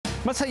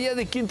Más allá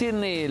de quién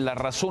tiene la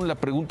razón, la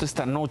pregunta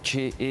esta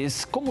noche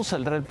es cómo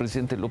saldrá el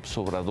presidente López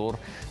Obrador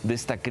de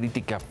esta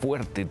crítica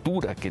fuerte,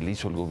 dura que le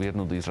hizo el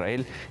gobierno de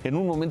Israel en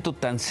un momento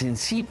tan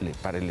sensible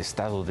para el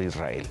Estado de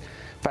Israel.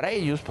 Para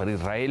ellos, para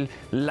Israel,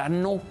 la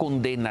no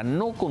condena,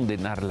 no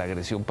condenar la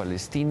agresión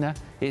palestina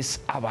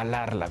es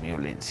avalar la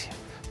violencia.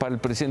 Para el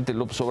presidente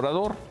López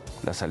Obrador,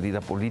 la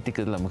salida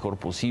política es la mejor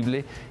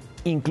posible,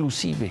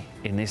 inclusive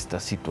en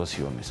estas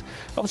situaciones.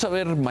 Vamos a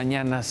ver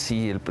mañana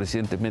si el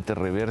presidente mete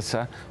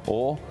reversa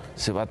o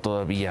se va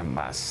todavía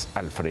más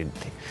al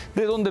frente.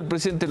 De donde el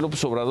presidente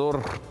López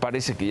Obrador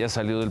parece que ya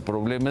salió del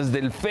problema es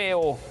del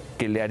feo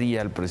que le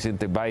haría al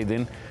presidente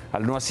Biden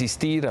al no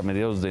asistir a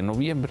mediados de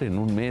noviembre, en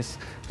un mes,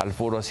 al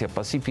Foro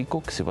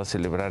Asia-Pacífico que se va a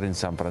celebrar en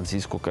San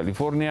Francisco,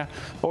 California.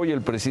 Hoy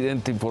el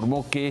presidente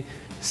informó que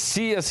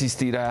sí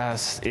asistirá,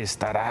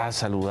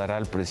 saludará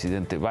al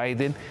presidente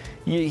Biden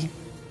y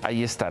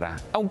ahí estará,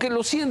 aunque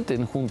lo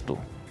sienten junto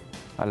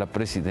a la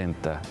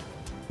presidenta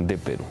de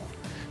Perú.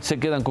 Se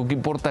quedan con qué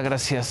importa.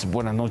 Gracias,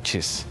 buenas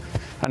noches.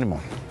 Ánimo.